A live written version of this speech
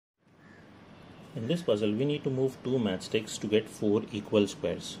In this puzzle, we need to move 2 matchsticks to get 4 equal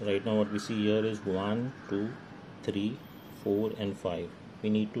squares. Right now what we see here is 1, 2, 3, 4 and 5. We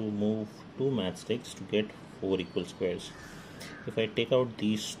need to move 2 matchsticks to get 4 equal squares. If I take out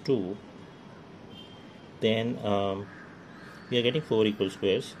these two, then we are getting 4 equal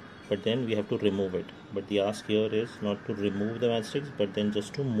squares, but then we have to remove it. But the ask here is not to remove the matchsticks, but then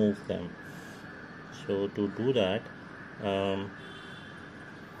just to move them. So to do that,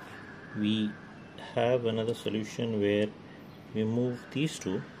 we have another solution where we move these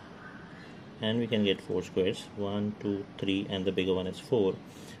two and we can get 4 squares, 1, 2, 3, and the bigger one is 4,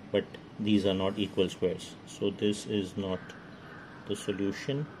 but these are not equal squares, so this is not the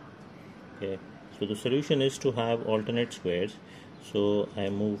solution. Okay, so the solution is to have alternate squares. So I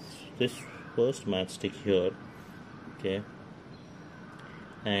move this first matchstick here, okay,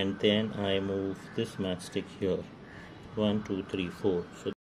 and then I move this matchstick here, 1, 2, 3, 4. So